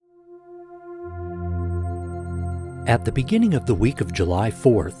At the beginning of the week of July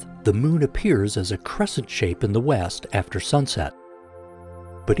 4th, the moon appears as a crescent shape in the west after sunset.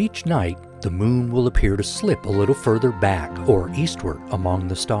 But each night, the moon will appear to slip a little further back or eastward among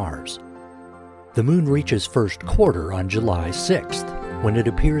the stars. The moon reaches first quarter on July 6th, when it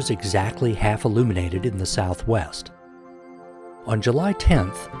appears exactly half illuminated in the southwest. On July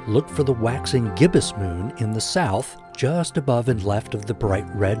 10th, look for the waxing gibbous moon in the south, just above and left of the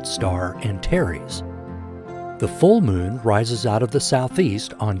bright red star Antares. The full moon rises out of the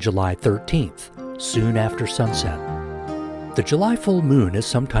southeast on July 13th, soon after sunset. The July full moon is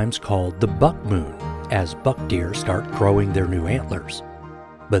sometimes called the buck moon, as buck deer start growing their new antlers.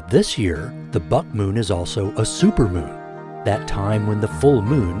 But this year, the buck moon is also a supermoon, that time when the full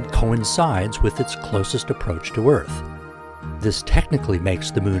moon coincides with its closest approach to Earth. This technically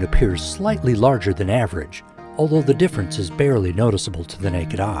makes the moon appear slightly larger than average, although the difference is barely noticeable to the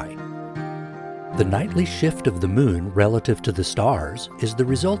naked eye. The nightly shift of the moon relative to the stars is the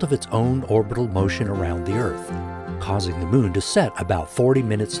result of its own orbital motion around the Earth, causing the moon to set about 40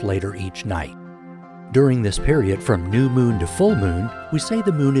 minutes later each night. During this period from new moon to full moon, we say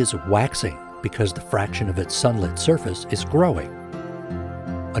the moon is waxing because the fraction of its sunlit surface is growing.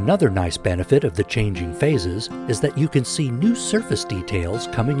 Another nice benefit of the changing phases is that you can see new surface details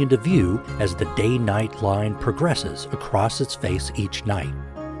coming into view as the day-night line progresses across its face each night.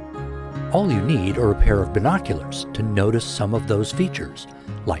 All you need are a pair of binoculars to notice some of those features,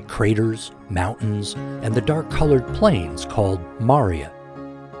 like craters, mountains, and the dark-colored plains called maria.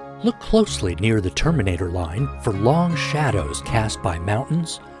 Look closely near the terminator line for long shadows cast by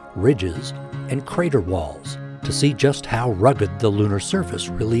mountains, ridges, and crater walls to see just how rugged the lunar surface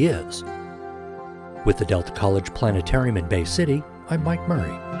really is. With the Delta College Planetarium in Bay City, I'm Mike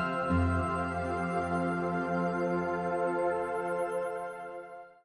Murray.